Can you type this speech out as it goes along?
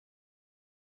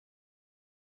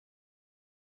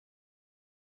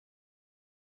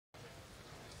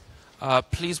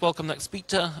Please welcome next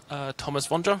speaker, Tomas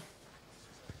Vondra.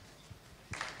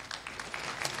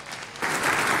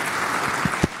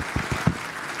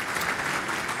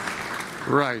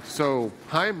 Right, so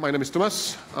hi, my name is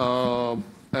Tomas,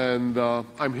 and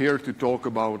I'm here to talk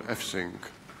about fsync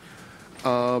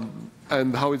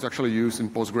and how it's actually used in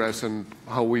Postgres and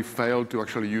how we failed to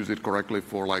actually use it correctly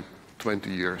for like 20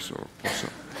 years or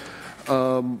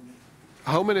so.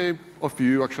 How many of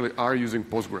you actually are using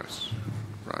Postgres?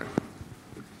 Right.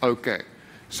 Okay,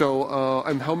 so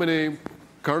and how many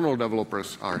kernel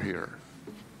developers are here?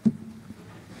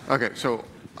 Okay, so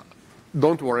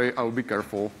don't worry, I'll be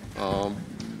careful.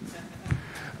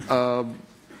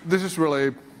 This is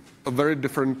really a very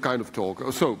different kind of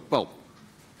talk. So, well,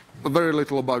 very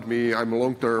little about me. I'm a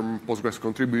long-term Postgres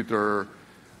contributor.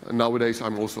 Nowadays,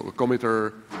 I'm also a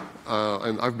committer,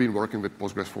 and I've been working with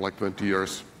Postgres for like 20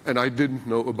 years. And I didn't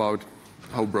know about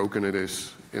how broken it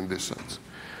is in this sense.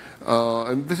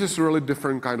 And this is a really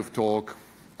different kind of talk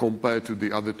compared to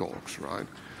the other talks, right?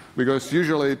 Because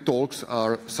usually talks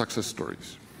are success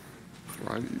stories,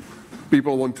 right?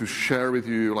 People want to share with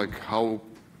you like how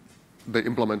they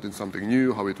implemented something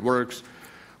new, how it works,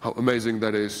 how amazing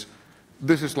that is.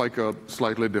 This is like a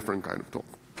slightly different kind of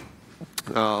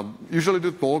talk. Usually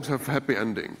the talks have happy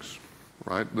endings,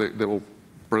 right? They will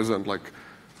present like,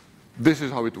 this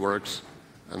is how it works,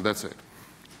 and that's it.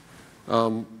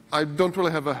 I don't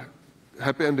really have a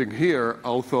happy ending here,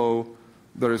 although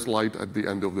there is light at the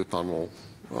end of the tunnel,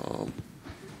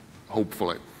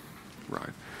 hopefully,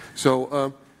 right?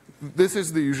 So this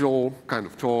is the usual kind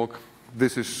of talk.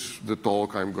 This is the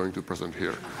talk I'm going to present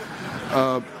here.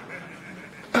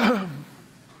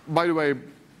 By the way,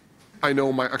 I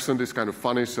know my accent is kind of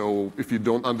funny, so if you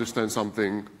don't understand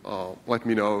something, let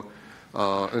me know,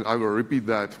 and I will repeat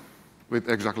that with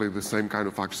exactly the same kind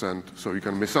of accent, so you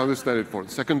can misunderstand it for the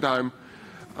second time.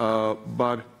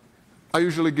 But I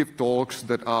usually give talks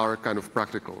that are kind of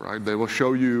practical, right? They will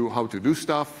show you how to do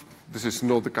stuff. This is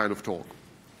not the kind of talk.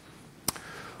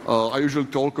 I usually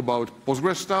talk about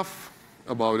Postgres stuff,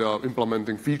 about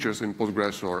implementing features in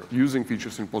Postgres or using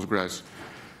features in Postgres.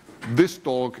 This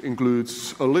talk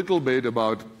includes a little bit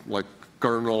about like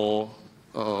kernel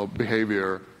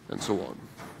behavior and so on.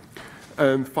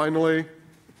 And finally,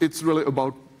 it's really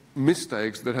about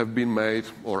mistakes that have been made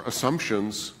or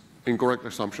assumptions, incorrect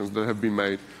assumptions that have been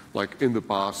made like in the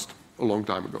past a long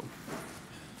time ago.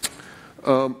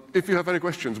 If you have any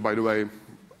questions, by the way,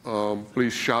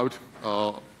 please shout.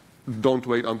 Don't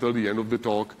wait until the end of the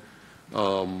talk.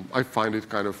 I find it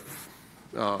kind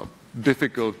of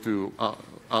difficult to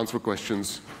answer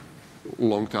questions a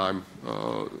long time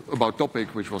about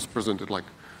topic which was presented like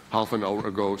half an hour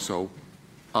ago, so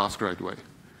ask right away.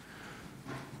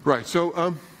 Right,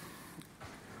 so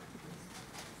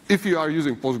if you are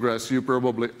using Postgres, you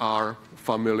probably are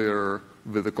familiar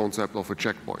with the concept of a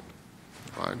checkpoint,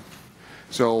 right?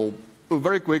 So a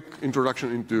very quick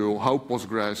introduction into how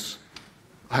Postgres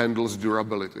handles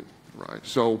durability, right?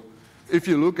 So if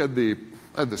you look at the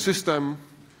system,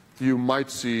 you might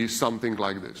see something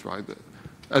like this, right?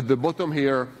 At the bottom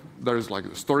here, there is like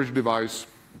the storage device.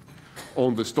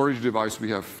 On the storage device,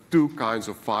 we have two kinds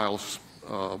of files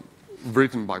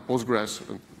written by Postgres.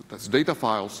 That's data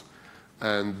files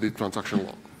and the transaction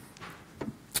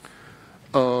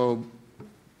log.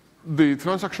 The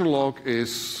transaction log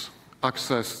is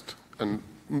accessed and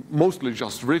mostly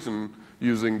just written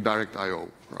using direct I/O,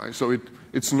 right? So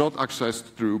it's not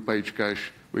accessed through page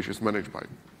cache, which is managed by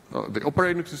the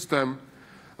operating system.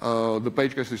 The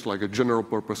page cache is like a general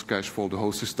purpose cache for the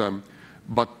whole system.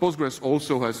 But Postgres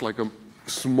also has like a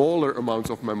smaller amounts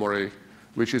of memory,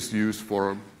 which is used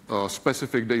for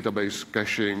specific database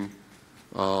caching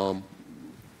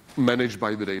managed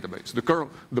by the database.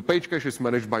 The page cache is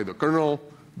managed by the kernel.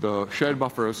 The shared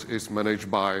buffers is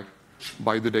managed by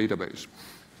the database.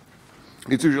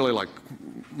 It's usually like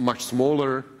much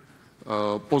smaller.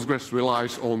 Postgres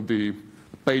relies on the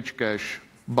page cache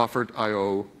buffered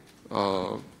I/O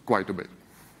quite a bit,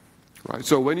 right?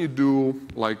 So when you do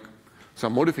like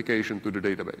some modification to the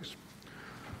database,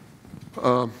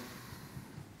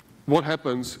 what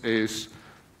happens is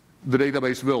the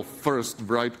database will first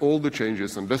write all the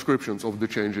changes and descriptions of the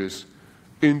changes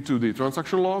into the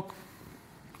transaction log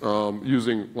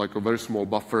using like a very small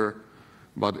buffer,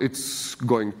 but it's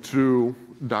going through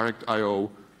direct I/O,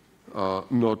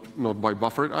 not by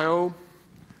buffered I/O.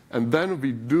 And then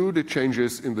we do the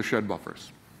changes in the shared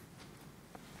buffers.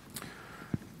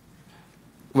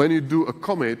 When you do a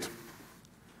commit,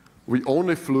 we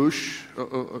only flush,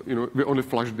 we only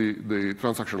flush the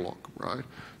transaction log, right?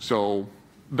 So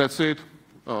that's it.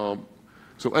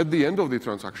 So at the end of the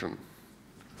transaction,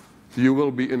 you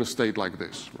will be in a state like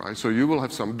this, right? So you will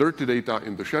have some dirty data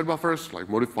in the shared buffers, like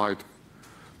modified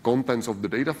contents of the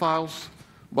data files,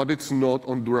 but it's not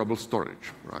on durable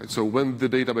storage, right? So when the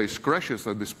database crashes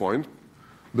at this point,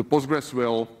 the Postgres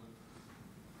will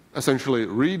essentially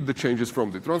read the changes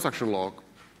from the transaction log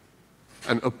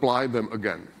and apply them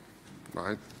again,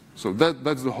 right? So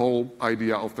that's the whole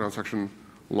idea of transaction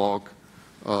log,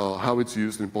 how it's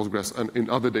used in Postgres and in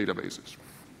other databases.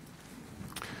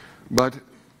 But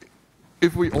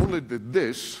if we only did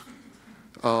this,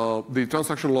 the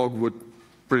transaction log would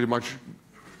pretty much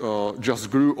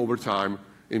just grew over time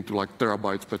into like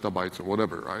terabytes, petabytes, or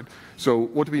whatever, right? So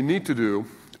what we need to do,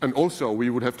 and also we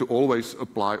would have to always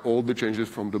apply all the changes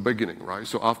from the beginning, right?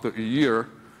 So after a year,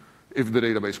 if the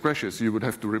database crashes, you would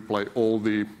have to replay all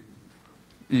the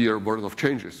year worth of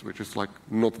changes, which is like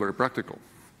not very practical.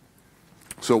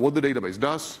 So what the database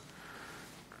does,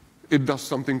 it does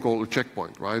something called a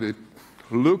checkpoint, right? It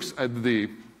looks at the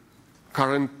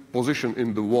current position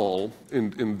in the wall,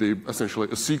 in the essentially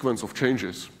a sequence of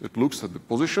changes. It looks at the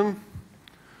position.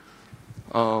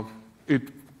 It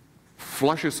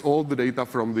flushes all the data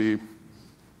from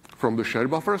the shared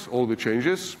buffers, all the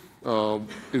changes.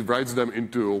 It writes them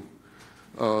into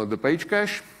the page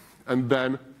cache, and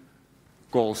then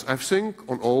calls fsync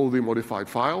on all the modified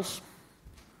files.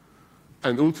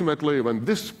 And ultimately, when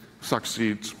this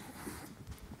succeeds,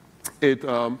 it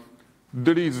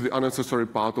deletes the unnecessary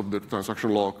part of the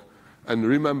transaction log and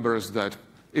remembers that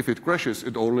if it crashes,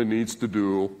 it only needs to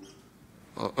do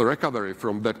a recovery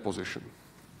from that position,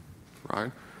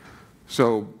 right?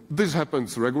 So this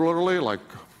happens regularly, like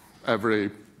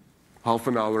every half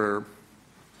an hour,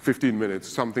 15 minutes,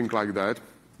 something like that,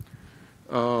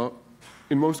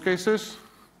 in most cases,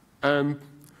 and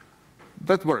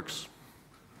that works,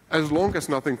 as long as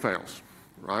nothing fails,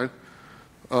 right?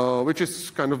 Which is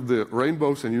kind of the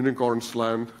rainbows and unicorns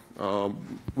land.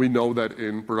 We know that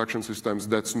in production systems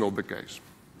that's not the case.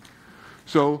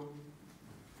 So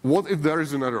what if there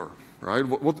is an error, right?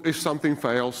 What if something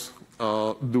fails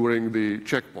during the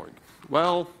checkpoint?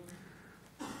 Well,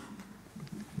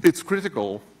 it's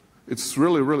critical. It's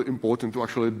really, really important to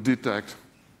actually detect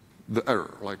the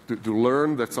error, like to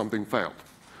learn that something failed.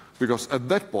 Because at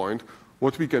that point,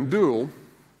 what we can do,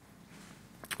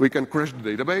 we can crash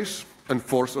the database and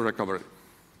force a recovery,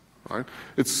 right?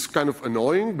 It's kind of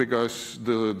annoying because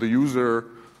the user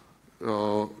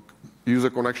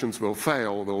connections will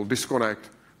fail, will disconnect,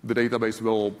 the database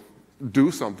will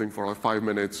do something for like 5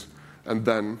 minutes, and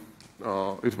then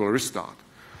it will restart.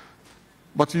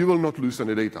 But you will not lose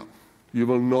any data. You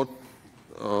will not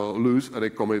lose any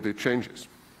committed changes.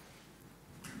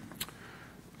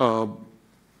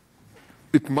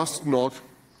 It must not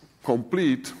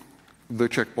complete the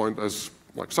checkpoint as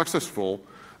like successful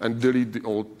and delete the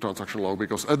old transaction log,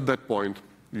 because at that point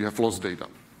you have lost data.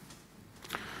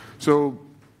 So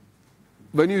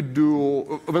when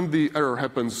the error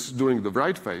happens during the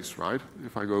write phase, right?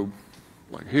 If I go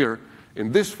like here,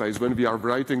 in this phase, when we are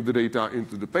writing the data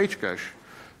into the page cache,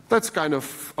 that's kind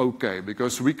of okay,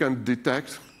 because we can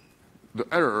detect the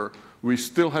error. We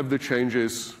still have the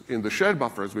changes in the shared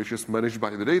buffers, which is managed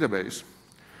by the database,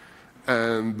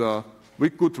 and we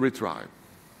could retry,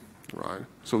 right?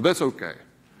 So that's okay.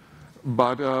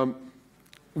 But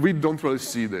we don't really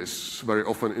see this very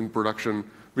often in production,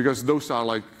 because those are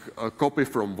like a copy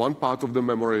from one part of the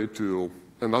memory to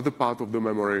another part of the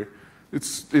memory.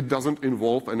 It doesn't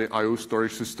involve any I/O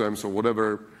storage systems or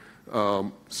whatever.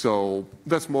 So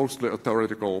that's mostly a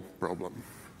theoretical problem.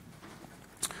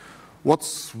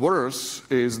 What's worse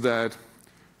is that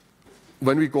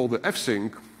when we call the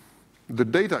fsync, the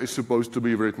data is supposed to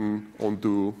be written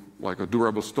onto like a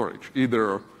durable storage,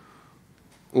 either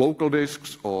local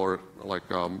disks or like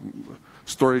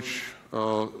storage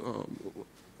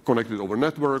connected over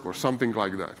network or something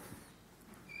like that.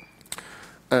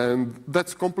 And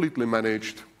that's completely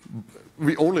managed.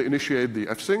 We only initiate the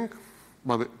fsync,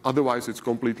 but otherwise it's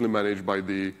completely managed by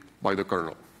the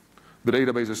kernel. The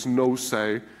database has no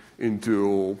say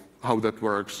into how that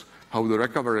works, how the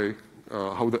recovery,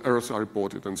 how the errors are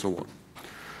reported, and so on.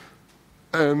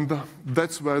 And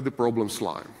that's where the problems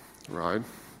lie, right?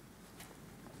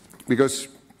 Because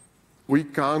we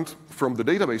can't, from the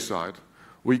database side,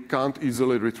 we can't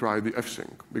easily retry the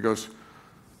fsync, because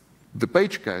the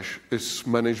page cache is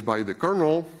managed by the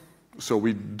kernel, so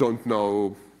we don't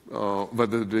know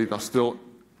whether the data still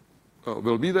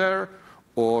will be there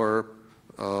or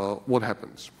what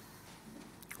happens,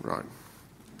 right?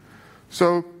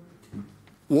 So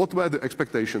what were the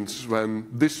expectations when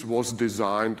this was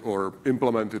designed or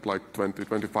implemented like 20,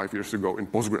 25 years ago in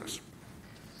Postgres?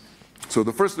 So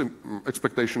the first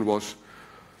expectation was,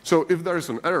 so if there is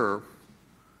an error,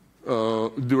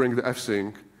 during the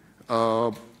fsync,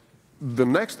 the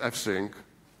next fsync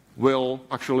will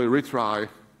actually retry,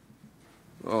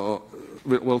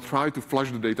 will try to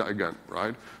flush the data again,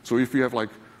 right? So if you have like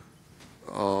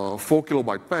 4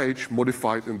 kilobyte page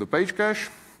modified in the page cache,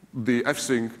 the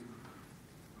fsync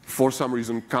for some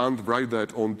reason can't write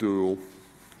that onto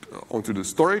the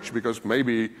storage because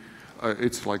maybe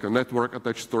it's like a network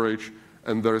attached storage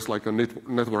and there's like a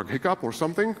network hiccup or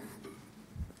something.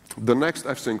 The next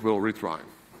fsync will retry.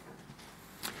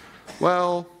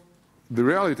 Well, the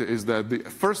reality is that the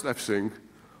first fsync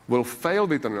will fail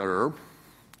with an error,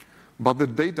 but the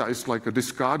data is like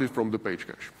discarded from the page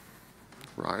cache,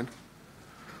 right?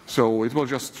 So it will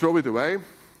just throw it away,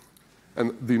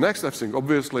 and the next fsync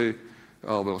obviously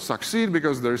will succeed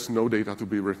because there is no data to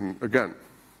be written again,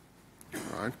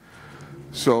 right?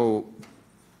 So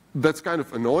that's kind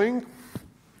of annoying,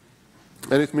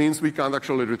 and it means we can't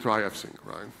actually retry fsync,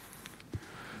 right?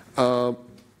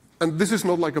 And this is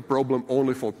not like a problem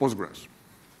only for Postgres.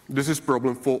 This is a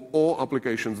problem for all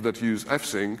applications that use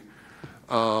fsync,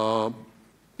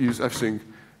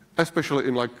 especially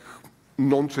in like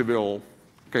non-trivial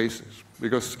cases,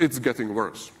 because it's getting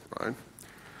worse, right?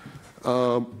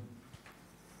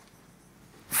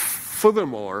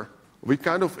 Furthermore, we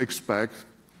kind of expect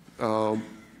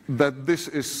that this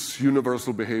is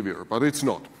universal behavior, but it's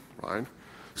not, right?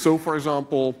 So, for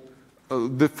example,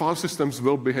 the file systems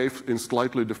will behave in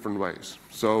slightly different ways.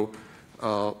 So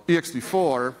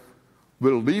ext4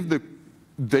 will leave the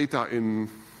data in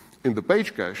the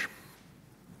page cache,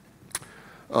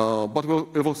 but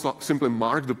it will simply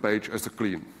mark the page as a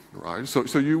clean, right?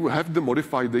 So you have the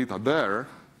modified data there,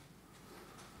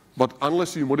 but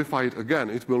unless you modify it again,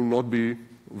 it will not be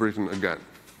written again,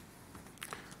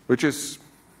 which is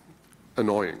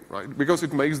annoying, right? Because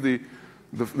it makes the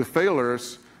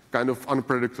failures kind of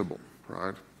unpredictable,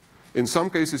 right? In some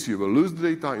cases, you will lose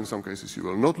the data. In some cases, you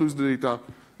will not lose the data,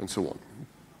 and so on.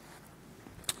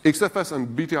 XFS and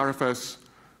BTRFS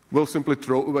will simply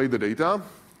throw away the data,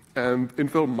 and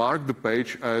it will mark the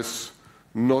page as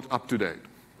not up to date,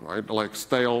 right? Like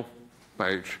stale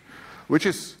page, which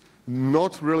is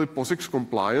not really POSIX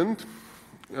compliant,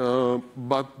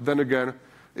 but then again,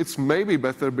 it's maybe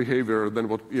better behavior than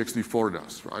what ext4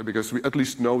 does, right? Because we at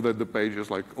least know that the page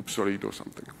is like obsolete or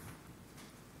something.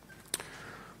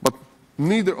 But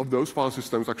neither of those file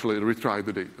systems actually retry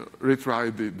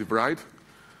the write.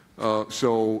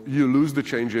 So you lose the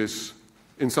changes.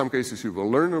 In some cases, you will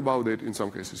learn about it. In some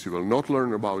cases, you will not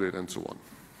learn about it, and so on.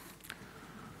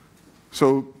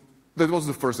 So that was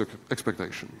the first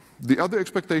expectation. The other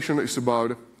expectation is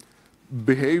about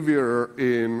behavior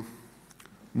in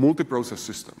multi-process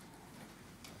system.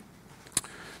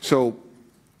 So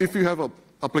if you have an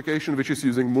application which is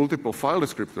using multiple file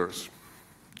descriptors,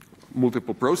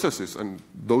 multiple processes, and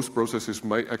those processes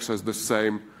may access the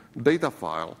same data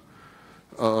file,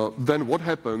 then what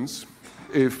happens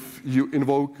if you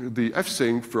invoke the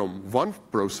fsync from one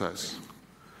process,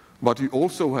 but you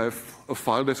also have a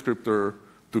file descriptor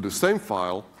to the same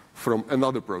file from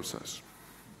another process,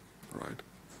 right?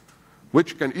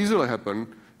 Which can easily happen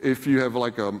if you have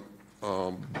like a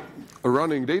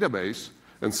running database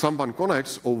and someone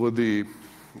connects over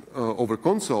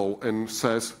console and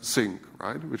says sync,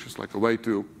 right? Which is like a way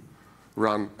to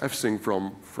run fsync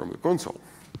from the console.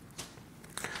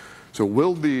 So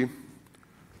will the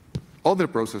other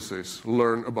processes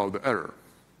learn about the error?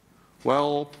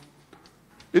 Well,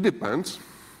 it depends.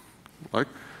 Like,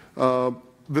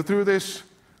 the truth is,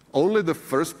 only the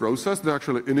first process that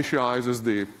actually initializes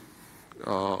the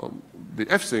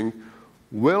fsync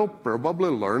will probably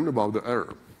learn about the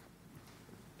error.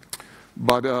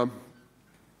 But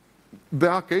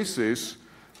there are cases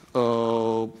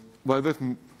where that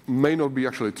may not be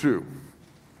actually true.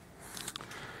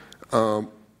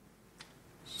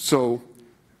 So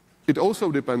it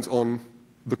also depends on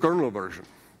the kernel version.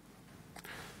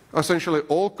 Essentially,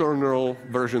 all kernel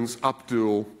versions up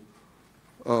to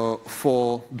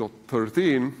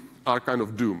 4.13 are kind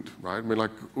of doomed, right? I mean,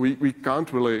 like, we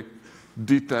can't really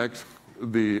detect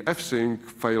the fsync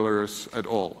failures at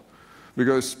all,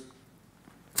 because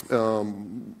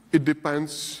it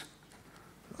depends.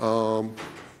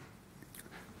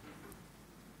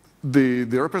 The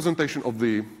representation of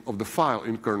the file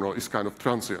in kernel is kind of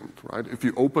transient, right? If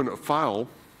you open a file,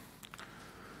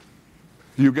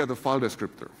 you get a file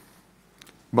descriptor,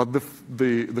 but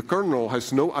the kernel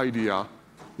has no idea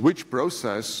which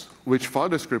process, which file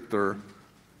descriptor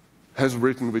has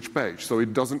written which page. So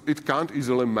it can't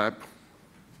easily map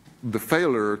the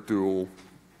failure to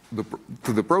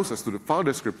the process, to the file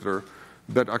descriptor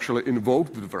that actually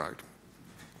invoked the write.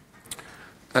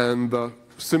 And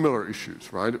similar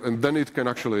issues, right? And then it can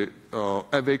actually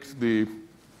evict the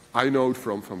inode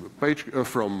from the page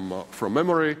from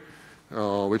memory,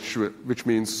 which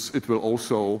means it will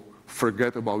also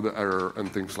forget about the error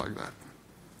and things like that.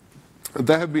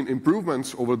 There have been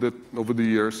improvements over the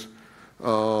years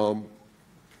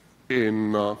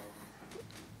in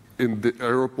the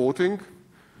error reporting,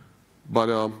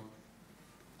 but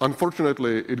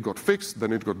unfortunately it got fixed,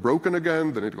 then it got broken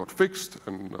again, then it got fixed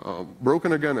and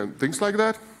broken again, and things like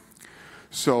that.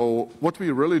 So what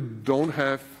we really don't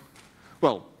have,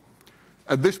 well,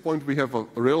 at this point we have a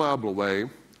reliable way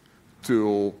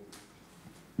to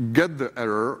get the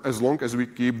error as long as we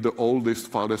keep the oldest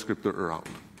file descriptor around,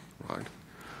 right?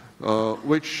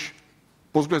 Which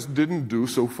Postgres didn't do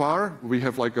so far. We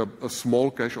have like a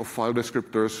small cache of file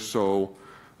descriptors, so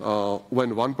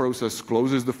when one process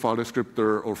closes the file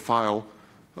descriptor or file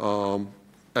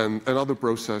and another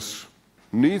process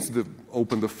needs to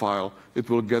open the file, it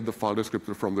will get the file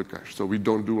descriptor from the cache. So we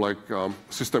don't do like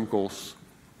system calls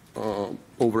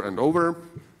over and over.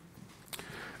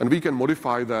 And we can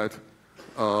modify that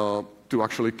to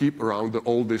actually keep around the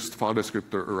oldest file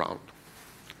descriptor around.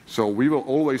 So we will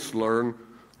always learn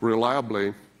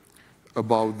reliably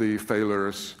about the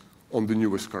failures on the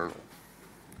newest kernel.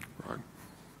 Right?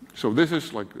 So this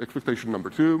is like expectation number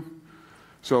 2.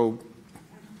 So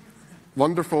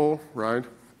wonderful, right?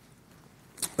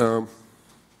 So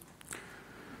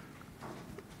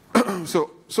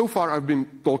far I've been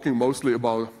talking mostly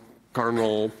about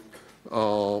kernel.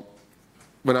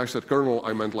 When I said kernel,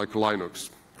 I meant like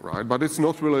Linux, right? But it's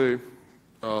not really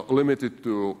limited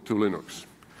to Linux.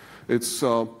 It's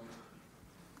a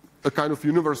kind of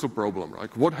universal problem,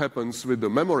 right? What happens with the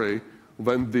memory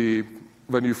when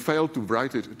you fail to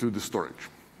write it to the storage?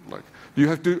 Like, you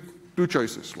have two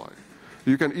choices. Like,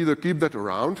 you can either keep that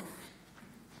around,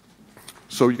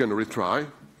 so you can retry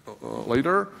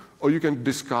later, or you can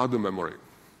discard the memory.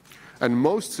 And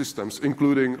most systems,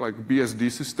 including like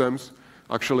BSD systems,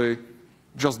 actually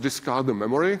just discard the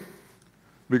memory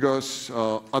because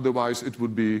otherwise it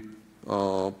would be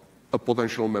a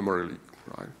potential memory leak,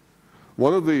 right?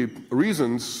 One of the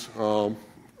reasons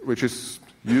which is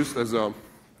used as to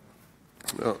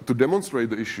demonstrate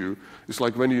the issue is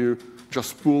like when you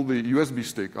just pull the USB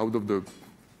stick out of the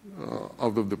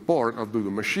port, out of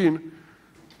the machine,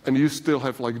 and you still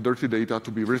have like dirty data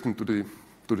to be written to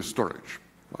the storage,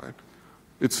 right?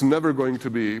 It's never going to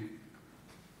be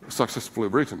successfully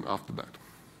written after that.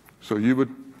 So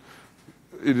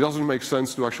it doesn't make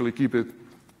sense to actually keep it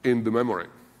in the memory.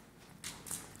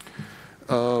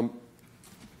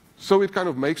 So it kind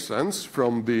of makes sense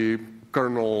from the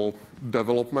kernel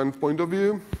development point of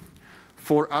view.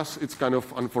 For us, it's kind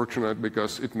of unfortunate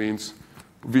because it means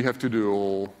we have to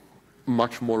do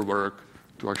much more work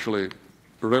to actually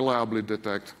reliably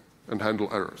detect and handle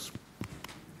errors.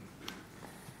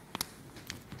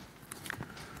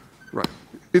 Right.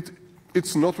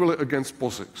 It's not really against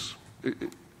POSIX.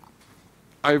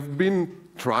 I've been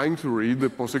trying to read the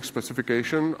POSIX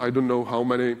specification. I don't know how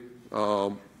many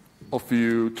of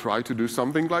you try to do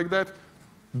something like that.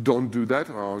 Don't do that,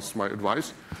 it's my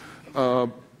advice.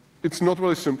 It's not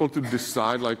really simple to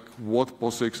decide like what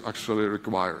POSIX actually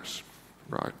requires,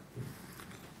 right?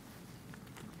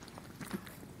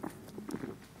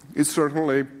 It's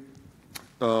certainly,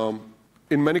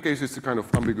 in many cases, it's kind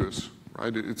of ambiguous,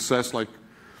 right? It says like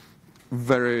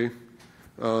very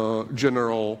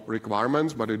general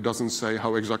requirements, but it doesn't say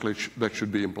how exactly that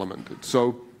should be implemented.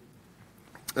 So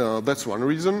that's one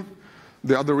reason.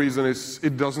 The other reason is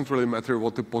it doesn't really matter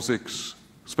what the POSIX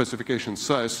specification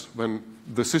says when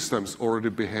the systems already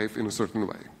behave in a certain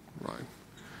way, right?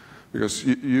 Because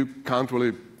you can't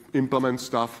really implement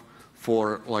stuff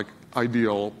for like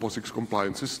ideal POSIX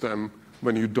compliant system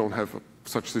when you don't have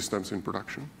such systems in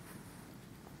production.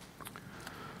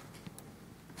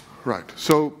 Right,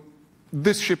 so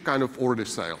this ship kind of already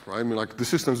sailed, right? I mean, like the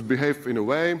systems behave in a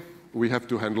way, we have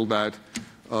to handle that,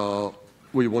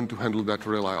 we want to handle that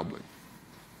reliably.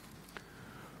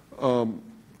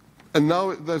 And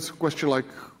now there's a question like,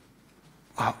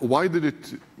 why did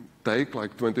it take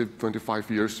like 20, 25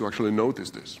 years to actually notice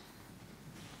this?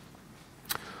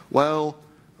 Well,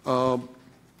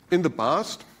 in the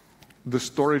past, the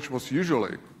storage was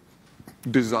usually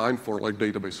designed for like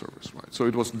database service, right? So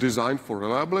it was designed for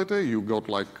reliability. You got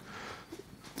like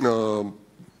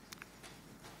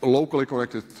locally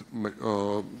connected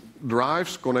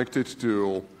drives connected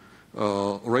to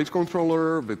RAID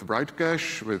controller with write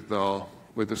cache, with a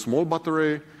small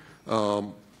battery,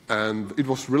 and it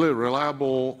was really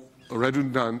reliable,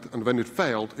 redundant, and when it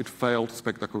failed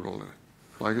spectacularly.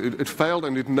 Like it failed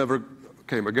and it never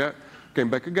came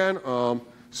back again.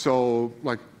 so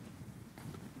like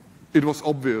it was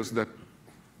obvious that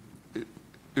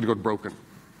it got broken.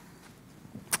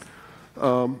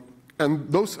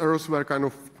 And those errors were kind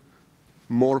of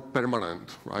more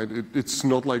permanent, right? It's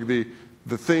not like the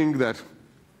thing that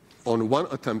on one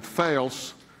attempt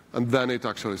fails and then it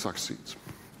actually succeeds.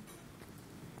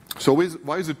 So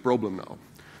why is it a problem now?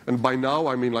 And by now,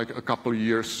 I mean like a couple of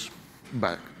years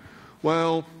back.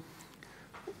 Well,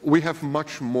 we have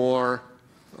much more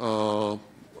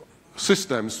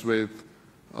systems with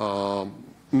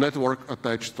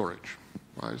network-attached storage,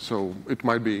 right? So it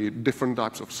might be different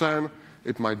types of SAN.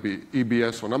 It might be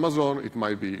EBS on Amazon. It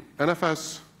might be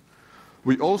NFS.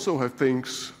 We also have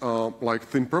things like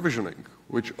thin provisioning,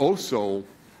 which also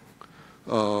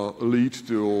lead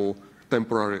to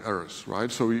temporary errors,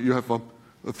 right? So you have a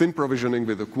thin provisioning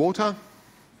with a quota.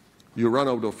 You run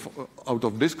out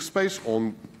of disk space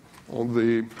on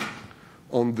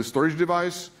the storage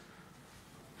device.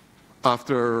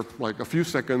 After like a few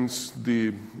seconds,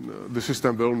 the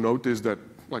system will notice that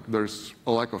like there's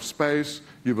a lack of space.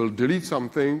 You will delete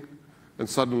something, and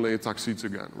suddenly it succeeds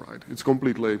again, right? It's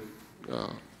completely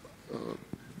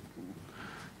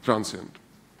transient.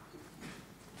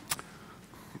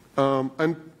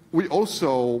 And we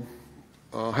also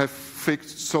have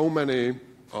fixed so many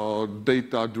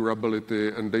data durability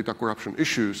and data corruption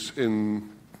issues in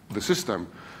the system,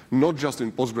 not just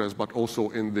in Postgres, but also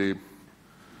in the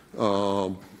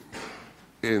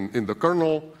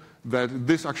kernel, that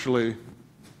this actually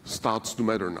starts to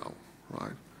matter now,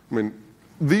 right? I mean,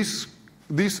 these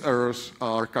errors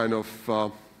are kind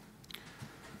of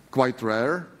quite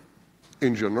rare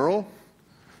in general.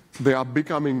 They are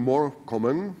becoming more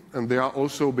common, and they are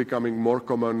also becoming more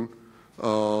common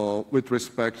with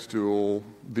respect to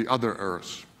the other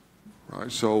errors,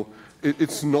 right? So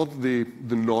it's not the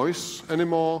noise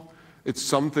anymore. It's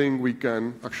something we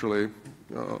can actually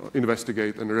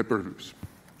investigate and reproduce.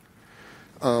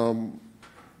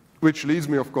 Which leads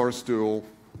me, of course, to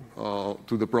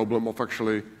the problem of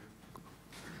actually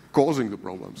causing the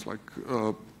problems, like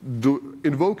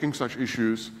invoking such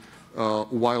issues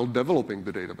while developing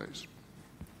the database.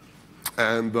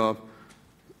 And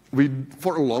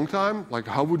for a long time, like,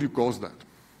 how would you cause that?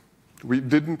 We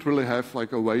didn't really have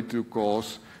like a way to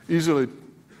cause easily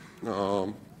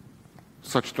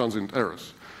such transient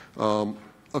errors.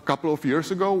 A couple of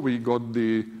years ago, we got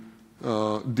the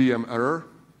DM error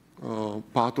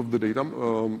part of the data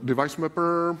device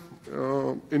mapper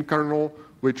in kernel,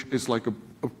 which is like a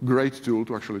great tool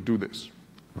to actually do this,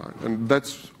 right? And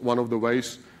that's one of the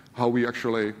ways how we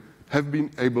actually have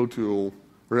been able to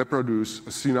reproduce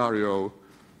a scenario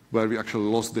where we actually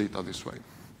lost data this way.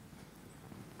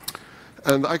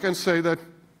 And I can say that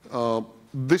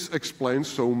this explains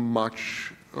so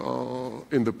much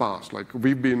in the past. Like,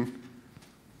 we've been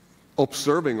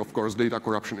observing, of course, data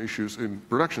corruption issues in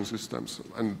production systems.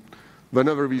 And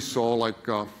whenever we saw like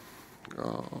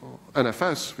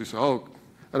NFS, we said, oh,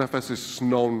 NFS is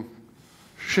known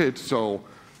shit, so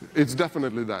it's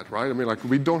definitely that, right? I mean, like,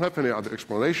 we don't have any other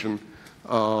explanation.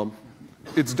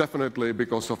 It's definitely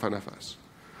because of NFS.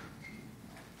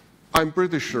 I'm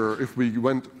pretty sure if we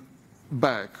went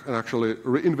back and actually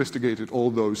reinvestigated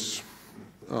all those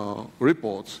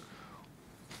reports,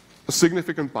 a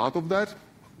significant part of that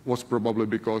was probably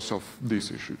because of these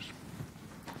issues.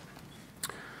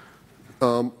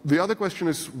 The other question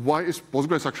is, why is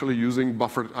Postgres actually using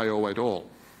buffered I/O at all,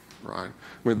 right?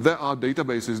 I mean, there are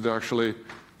databases that actually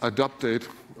adopted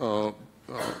the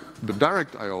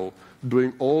direct I/O,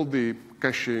 doing all the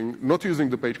caching, not using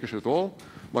the page cache at all,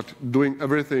 but doing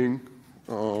everything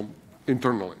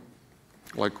internally.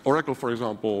 Like Oracle, for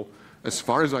example, as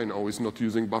far as I know, is not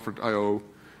using buffered I/O.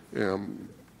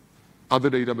 Other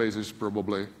databases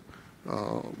probably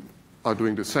are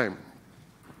doing the same.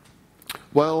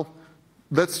 Well,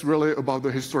 that's really about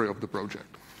the history of the project.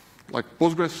 Like,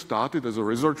 Postgres started as a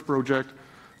research project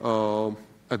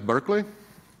at Berkeley,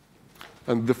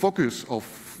 and the focus of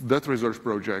that research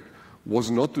project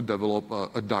was not to develop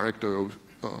a direct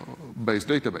based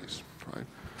database, right?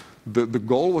 The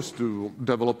goal was to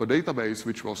develop a database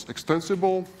which was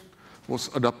extensible, was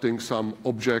adapting some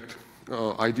object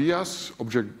ideas,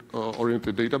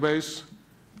 object-oriented database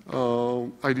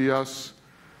ideas,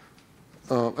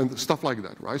 and stuff like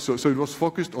that, right? So it was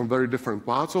focused on very different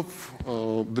parts of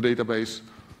the database,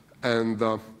 and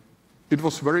it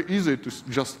was very easy to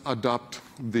just adapt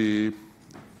the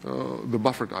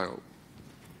buffered I/O.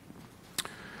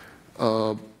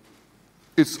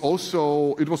 It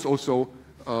was also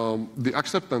the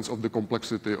acceptance of the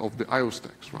complexity of the I/O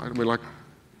stacks, right? I mean, like,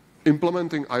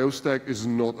 implementing I/O stack is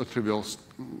not a trivial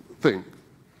thing,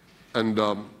 and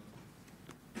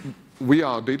we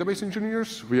are database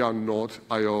engineers. We are not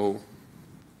I/O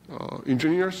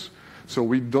engineers. So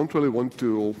we don't really want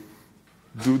to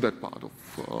do that part of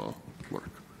work.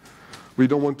 We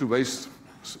don't want to waste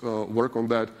work on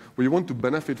that. We want to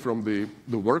benefit from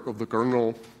the work of the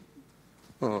kernel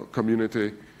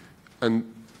community. And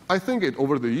I think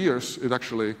over the years, it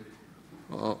actually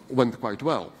went quite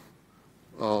well.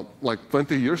 Like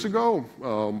 20 years ago,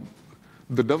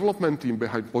 the development team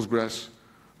behind Postgres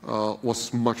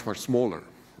was much, much smaller.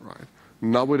 Right?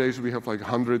 Nowadays, we have like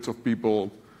hundreds of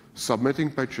people submitting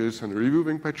patches and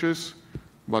reviewing patches,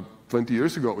 but 20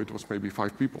 years ago, it was maybe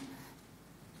 5 people.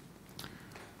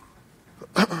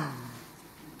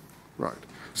 Right.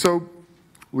 So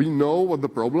we know what the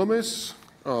problem is,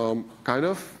 kind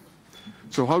of.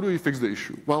 So how do we fix the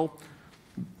issue? Well,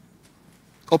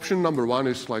 option number 1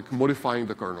 is like modifying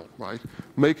the kernel, right?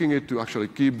 Making it to actually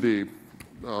keep the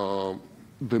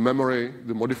memory,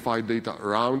 the modified data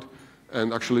around,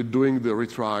 and actually doing the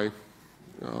retry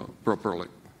properly.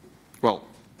 Well,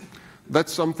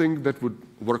 that's something that would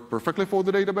work perfectly for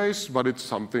the database, but it's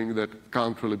something that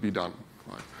can't really be done.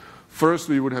 Right? First,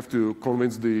 we would have to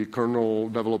convince the kernel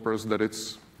developers that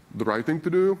it's the right thing to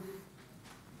do.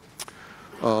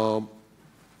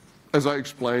 As I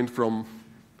explained,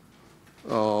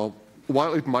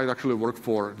 while it might actually work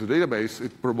for the database,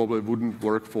 it probably wouldn't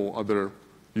work for other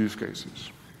use cases.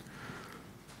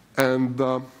 And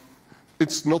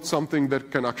it's not something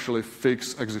that can actually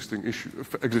fix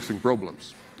existing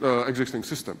problems, existing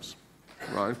systems,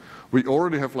 right? We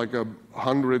already have like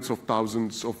hundreds of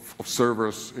thousands of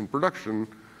servers in production,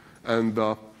 and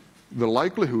the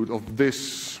likelihood of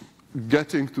this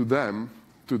getting to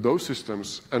those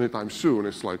systems anytime soon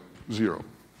is like 0,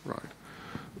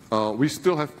 right? We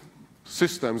still have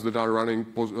systems that are running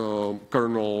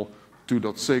kernel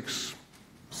 2.6,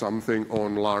 something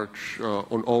on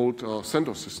old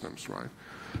CentOS systems, right?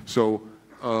 So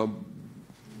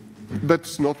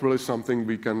that's not really something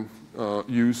we can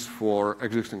use for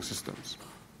existing systems.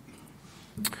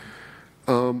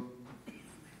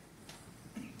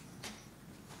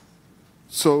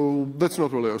 So that's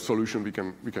not really a solution we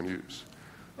can use.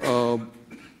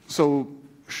 So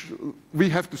we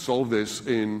have to solve this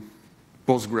in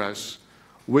Postgres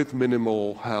with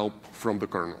minimal help from the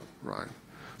kernel, right?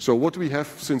 So what we have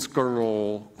since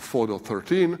kernel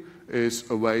 4.13 is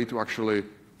a way to actually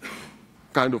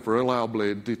kind of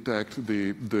reliably detect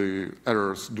the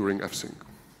errors during fsync,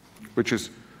 which is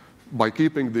by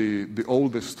keeping the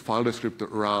oldest file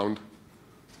descriptor around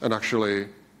and actually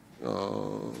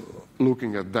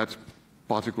looking at that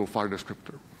particular file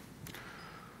descriptor.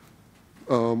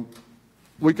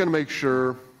 We can make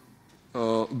sure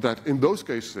that in those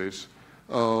cases,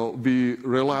 we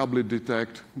reliably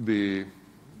detect the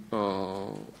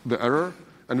error,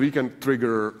 and we can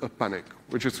trigger a panic,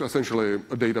 which is essentially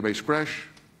a database crash,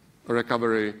 a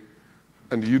recovery,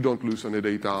 and you don't lose any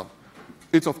data.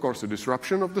 It's of course a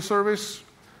disruption of the service,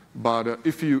 but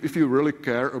if you really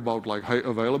care about like high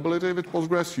availability with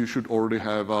Postgres, you should already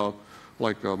have a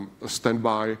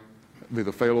standby with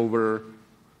a failover,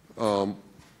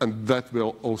 and that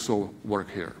will also work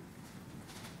here.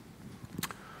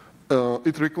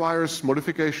 It requires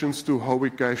modifications to how we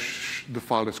cache the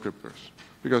file descriptors,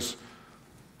 because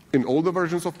in older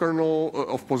versions of kernel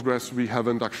of Postgres, we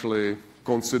haven't actually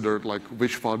considered like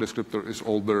which file descriptor is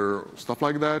older, stuff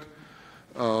like that.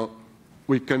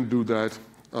 We can do that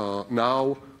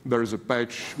now. There is a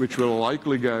patch which will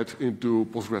likely get into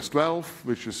Postgres 12,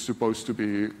 which is supposed to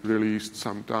be released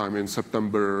sometime in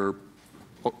September,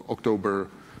 October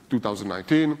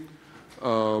 2019.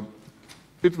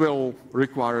 It will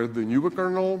require the newer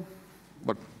kernel,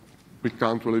 but we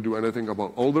can't really do anything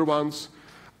about older ones.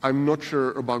 I'm not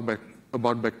sure about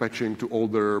backpatching to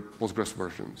older Postgres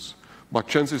versions, but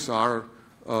chances are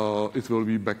it will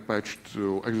be backpatched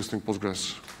to existing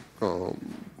Postgres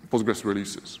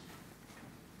releases.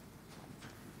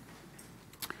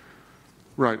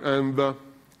 Right, and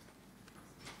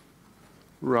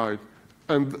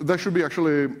there should be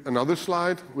actually another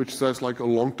slide which says like a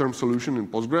long-term solution in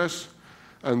Postgres.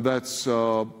 And that's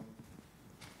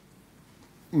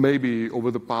maybe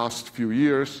over the past few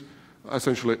years,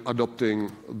 essentially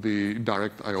adopting the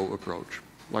direct I/O approach.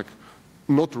 Like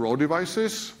not raw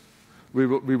devices, we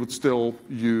would still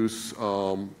use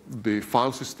the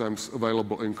file systems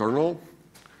available in kernel,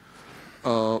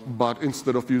 but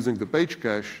instead of using the page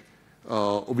cache,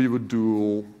 we would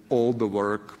do all the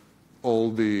work,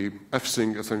 all the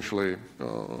fsync essentially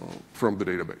from the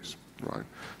database, right?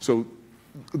 So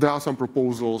there are some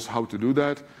proposals how to do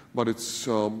that, but it's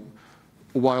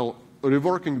while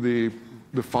reworking the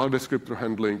file descriptor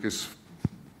handling is,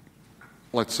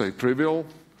 let's say, trivial,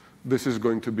 this is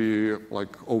going to be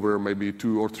like over maybe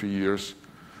 2 or 3 years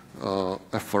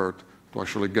effort to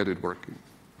actually get it working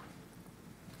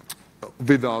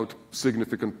without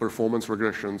significant performance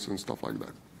regressions and stuff like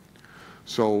that.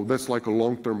 So that's like a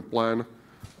long-term plan,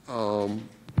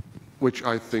 which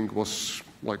I think was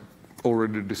like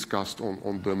already discussed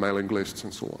on the mailing lists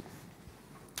and so on.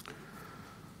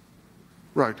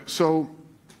 Right, so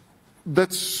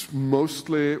that's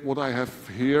mostly what I have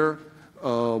here.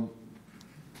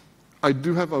 I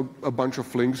do have a bunch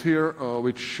of links here,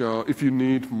 which if you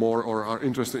need more or are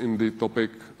interested in the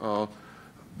topic,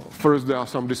 first there are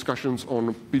some discussions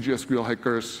on PostgreSQL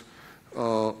hackers,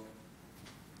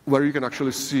 where you can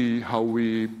actually see how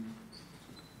we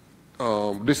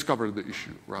discovered the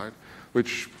issue, right?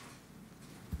 Which,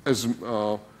 as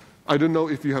I don't know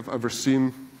if you have ever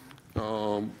seen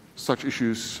such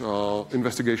issues,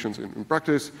 investigations in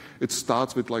practice. It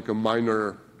starts with like a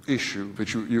minor issue,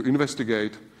 which you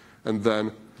investigate, and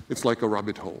then it's like a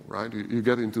rabbit hole, right? You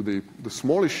get into the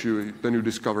small issue, then you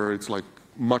discover it's like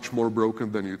much more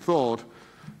broken than you thought.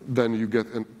 Then you get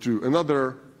into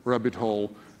another rabbit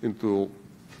hole, into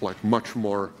like much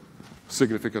more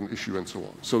significant issue and so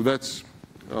on. So that's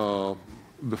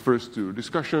the first 2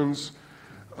 discussions.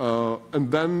 And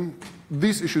then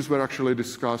these issues were actually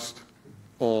discussed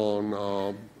on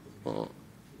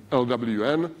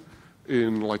LWN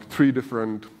in like 3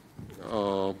 different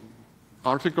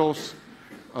articles.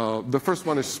 The first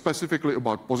one is specifically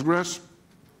about Postgres,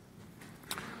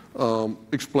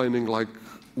 explaining like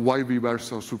why we were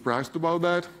so surprised about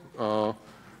that.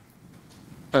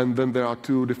 And then there are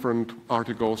 2 different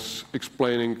articles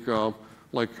explaining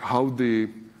like how the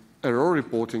error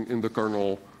reporting in the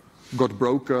kernel got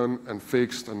broken and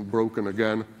fixed and broken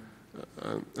again,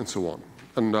 and so on.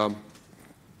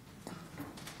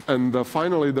 And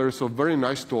finally, there's a very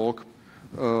nice talk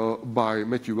by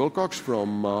Matthew Wilcox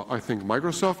from, I think,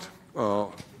 Microsoft,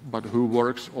 but who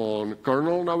works on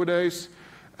kernel nowadays.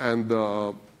 And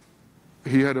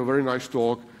he had a very nice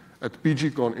talk at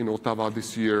PGCon in Ottawa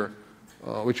this year,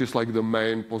 which is like the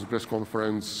main Postgres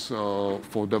conference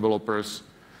for developers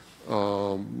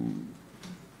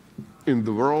in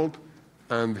the world.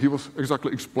 And he was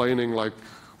exactly explaining like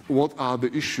what are the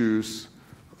issues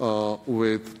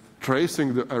with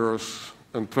tracing the errors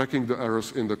and tracking the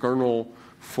errors in the kernel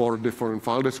for different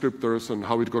file descriptors and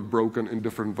how it got broken in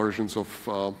different versions of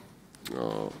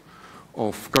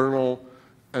kernel.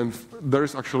 And there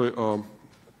is actually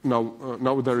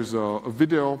now there is a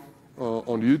video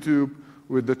on YouTube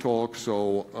with the talk.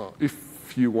 So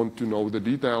if you want to know the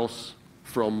details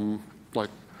from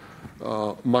like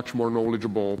much more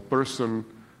knowledgeable person,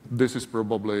 this is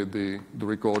probably the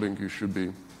recording you should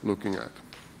be looking at.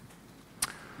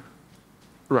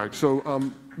 Right, so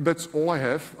that's all I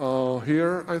have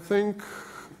here, I think.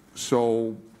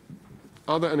 So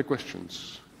are there any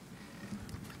questions?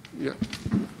 Yeah.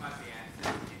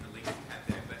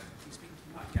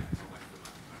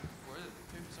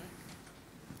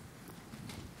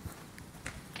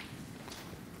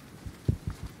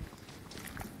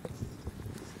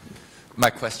 My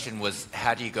question was,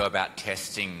 how do you go about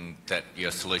testing that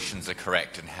your solutions are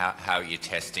correct, and how are you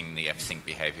testing the fsync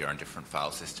behavior on different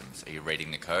file systems? Are you reading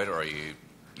the code, or are you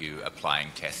applying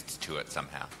tests to it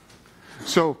somehow?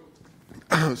 So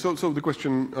the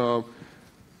question,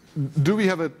 do we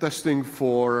have a testing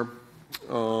for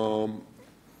the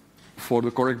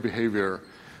correct behavior?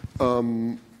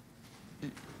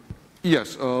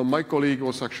 Yes, my colleague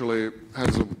has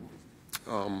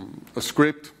a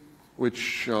script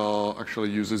which actually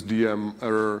uses DM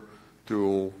error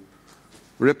to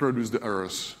reproduce the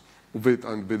errors with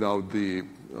and without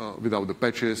the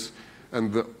patches.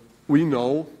 And we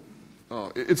know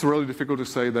it's really difficult to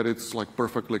say that it's like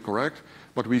perfectly correct,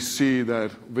 but we see that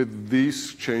with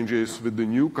these changes, with the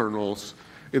new kernels,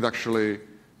 it actually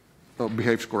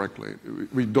behaves correctly.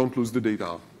 We don't lose the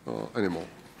data anymore.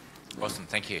 Awesome,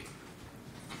 thank you.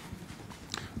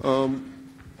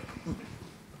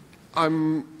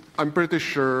 I'm pretty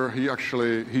sure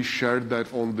he shared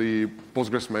that on the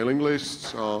Postgres mailing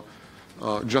lists.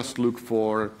 Just look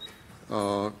for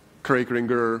Craig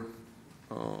Ringer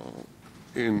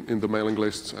in the mailing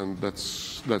lists, and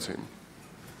that's him.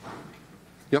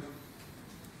 Yep.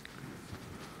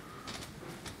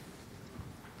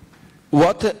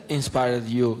 What inspired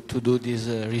you to do this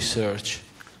research?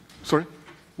 Sorry?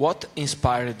 What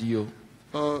inspired you?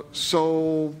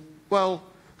 Well,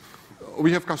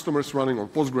 we have customers running on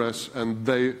Postgres, and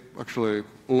they actually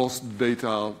lost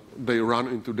data. They run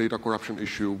into data corruption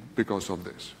issue because of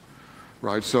this,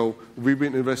 right? So we've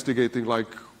been investigating like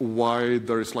why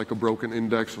there is like a broken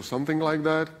index or something like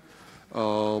that,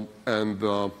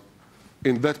 and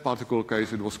in that particular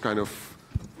case, it was kind of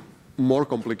more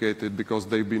complicated because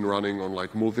they've been running on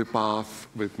like multipath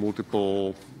with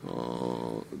multiple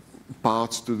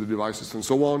paths to the devices and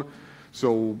so on.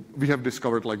 So we have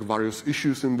discovered like various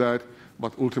issues in that,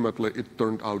 but ultimately it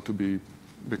turned out to be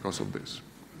because of this,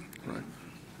 right?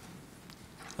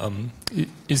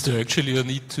 Is there actually a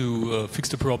need to fix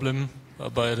the problem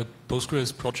by the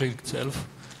Postgres project itself?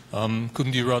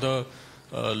 Couldn't you rather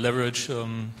leverage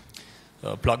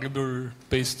a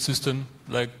pluggable-based system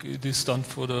like it is done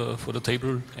for the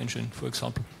table engine, for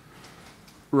example?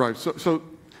 Right. So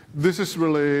this is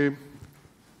really,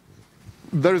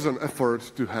 there is an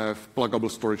effort to have pluggable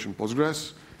storage in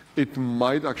Postgres. It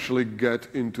might actually get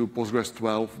into Postgres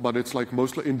 12, but it's like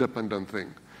mostly independent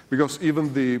thing. Because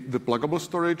even the pluggable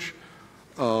storage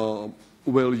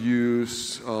will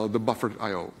use the buffered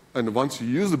I/O. And once you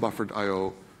use the buffered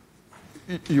I/O,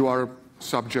 you are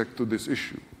subject to this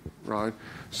issue, right?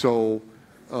 So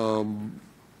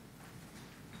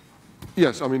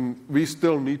yes, I mean, we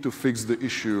still need to fix the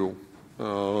issue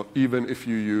even if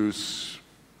you use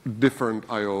different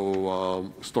I/O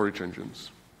storage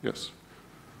engines. Yes.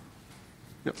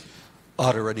 Yep.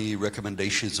 Are there any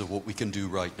recommendations of what we can do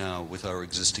right now with our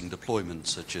existing deployments,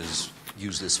 such as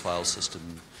use this file system?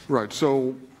 Right.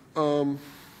 So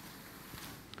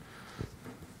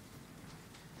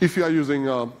if you are using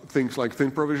things like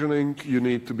thin provisioning, you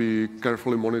need to be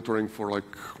carefully monitoring for like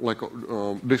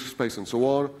disk space and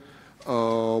so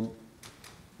on.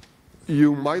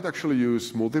 You might actually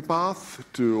use multipath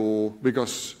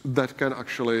because that can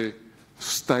actually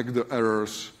stack the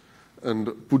errors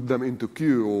and put them into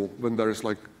queue when there is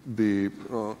like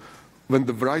when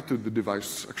the write to the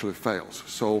device actually fails.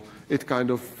 So it kind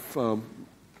of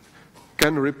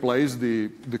can replace the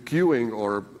queuing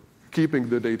or keeping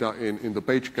the data in the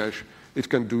page cache. It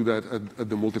can do that at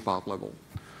the multipath level.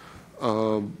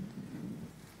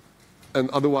 And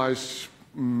otherwise,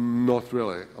 not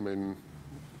really. I mean,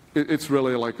 it's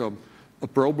really like a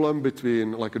problem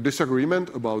between, like a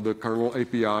disagreement about the kernel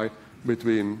API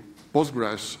between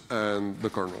Postgres and the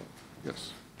kernel.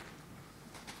 Yes.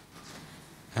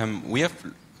 We have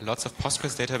lots of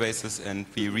Postgres databases, and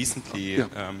we recently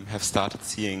have started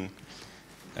seeing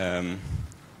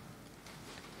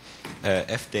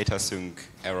fdata-sync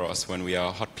errors when we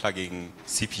are hot plugging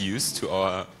CPUs to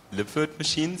our libvirt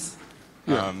machines.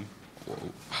 Yeah.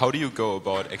 How do you go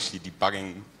about actually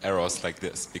debugging errors like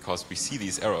this? Because we see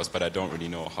these errors, but I don't really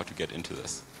know how to get into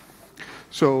this.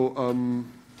 So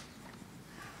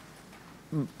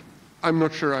I'm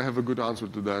not sure I have a good answer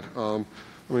to that. I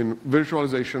mean,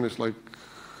 virtualization is like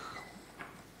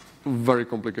a very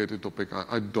complicated topic.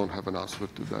 I don't have an answer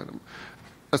to that.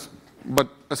 But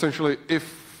essentially,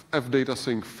 if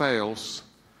fdata-sync fails,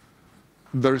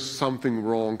 there's something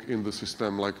wrong in the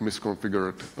system, like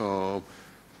misconfigured.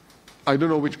 I don't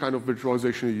know which kind of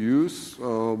virtualization you use,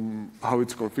 how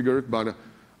it's configured, but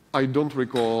I don't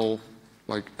recall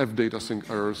like fdata-sync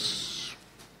errors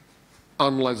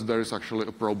unless there is actually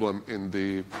a problem in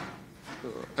the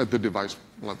at the device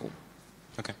level.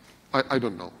 Okay. I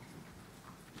don't know.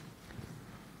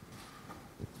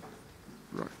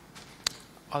 Right.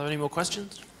 Are there any more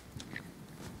questions?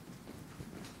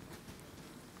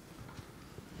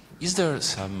 Is there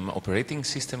some operating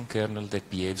system kernel that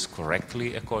behaves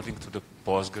correctly according to the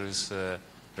Postgres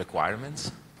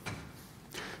requirements?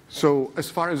 So as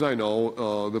far as I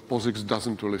know, the POSIX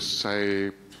doesn't really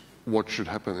say what should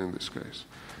happen in this case.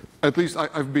 At least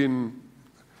I've been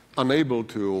unable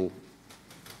to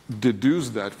deduce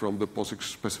that from the POSIX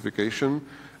specification,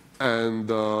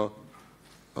 and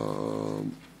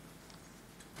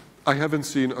I haven't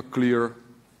seen a clear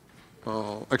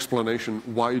explanation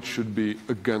why it should be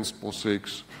against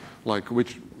POSIX, like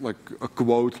a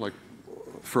quote like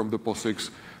from the POSIX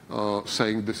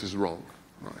saying this is wrong.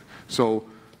 Right. So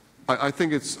I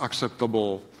think it's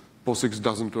acceptable. POSIX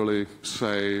doesn't really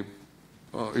say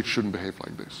it shouldn't behave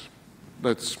like this.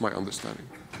 That's my understanding.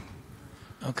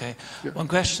 Okay. Yeah. One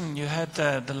question. You had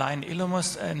the line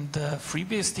Illumos and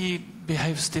FreeBSD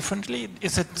behaves differently.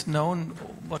 Is it known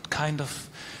what kind of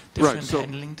different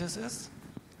handling this is?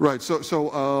 Right. So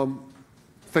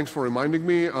thanks for reminding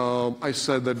me. I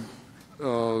said that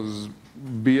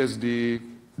BSD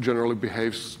generally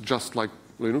behaves just like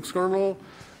Linux kernel.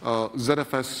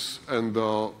 ZFS and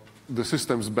the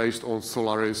systems based on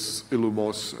Solaris,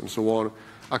 Illumos, and so on,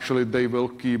 actually they will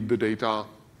keep the data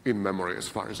in memory as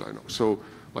far as I know. So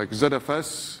like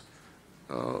ZFS,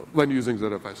 when using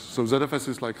ZFS. So ZFS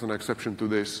is like an exception to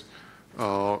this.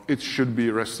 It should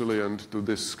be resilient to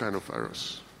this kind of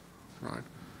errors, right?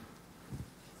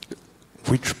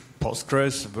 Which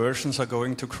Postgres versions are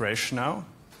going to crash now?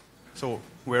 So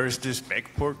where is this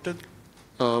backported?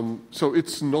 So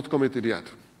it's not committed yet,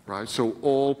 right? So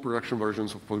all production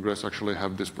versions of Postgres actually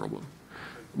have this problem.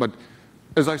 But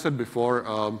as I said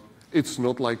before, it's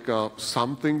not like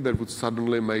something that would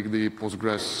suddenly make the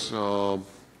Postgres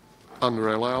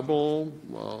unreliable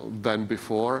than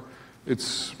before.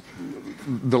 It's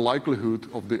the likelihood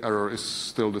of the error is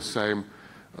still the same.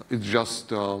 It's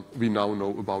just we now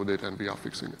know about it and we are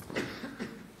fixing it.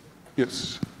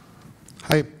 Yes.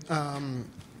 Hi.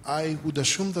 I would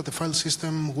assume that the file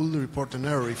system will report an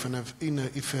error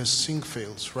if a sync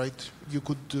fails, right? You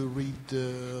could read.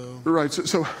 Right.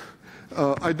 So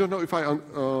I don't know if I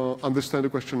understand the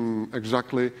question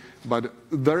exactly, but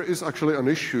there is actually an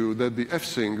issue that the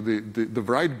fsync, the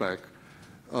write back,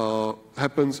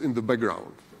 happens in the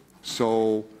background.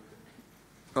 So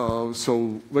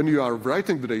when you are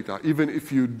writing the data, even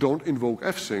if you don't invoke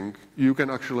fsync, you can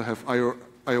actually have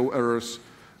I/O errors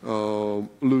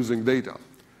losing data.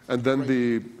 And then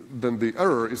the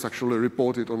error is actually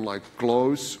reported on like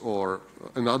close or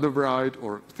another write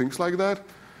or things like that.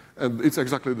 And it's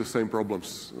exactly the same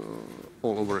problems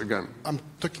all over again. I'm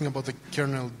talking about the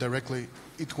kernel directly.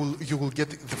 You will get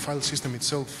the file system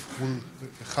itself will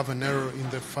have an error in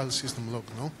the file system log,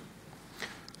 no?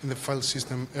 In the file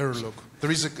system error log.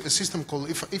 There is a system called,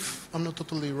 if I'm not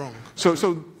totally wrong. So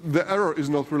the error is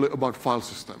not really about file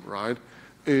system, right?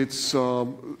 It's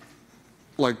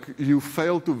like you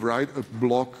fail to write a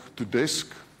block to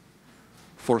disk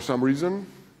for some reason,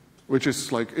 which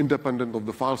is like independent of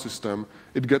the file system.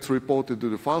 It gets reported to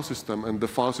the file system, and the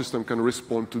file system can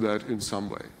respond to that in some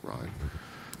way, right?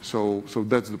 So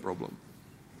that's the problem.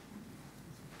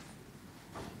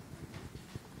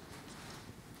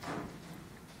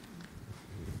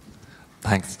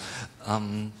 Thanks.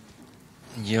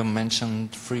 You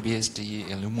mentioned FreeBSD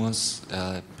Illumos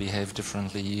behave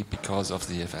differently because of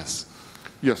ZFS.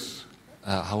 Yes.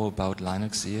 How about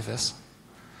Linux ZFS?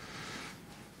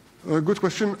 Good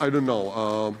question. I don't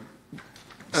know.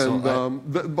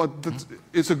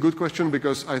 It's a good question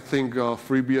because I think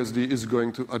FreeBSD is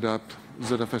going to adapt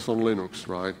ZFS on Linux,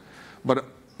 right? But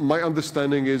my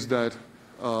understanding is that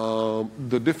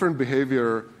the different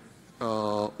behavior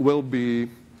will be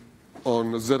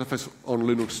on ZFS on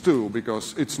Linux too,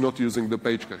 because it's not using the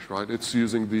page cache, right? It's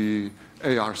using the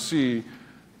ARC.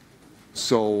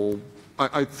 So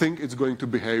I think it's going to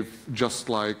behave just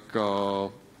like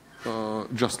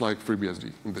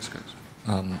FreeBSD in this case.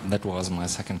 That was my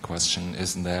second question.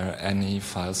 Is there any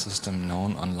file system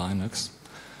known on Linux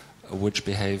which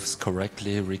behaves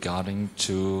correctly regarding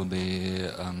to the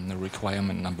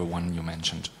requirement number 1 you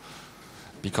mentioned?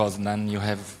 Because then you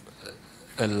have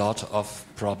a lot of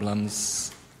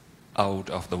problems out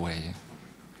of the way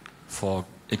for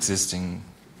existing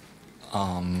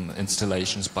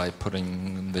installations by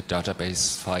putting the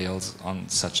database files on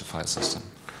such a file system.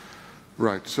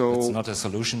 Right. So it's not a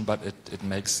solution, but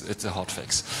it's a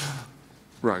hotfix.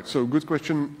 Right. So good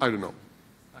question. I don't know.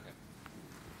 Okay.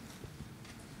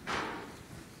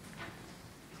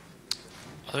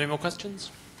 Are there any more questions?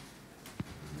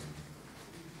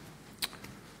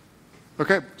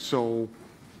 Okay. So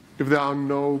if there are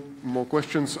no more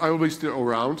questions, I will be still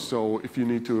around. So if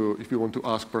you want to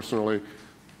ask personally,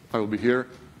 I will be here.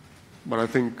 But I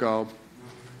think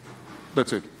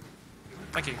that's it.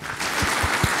 Thank you.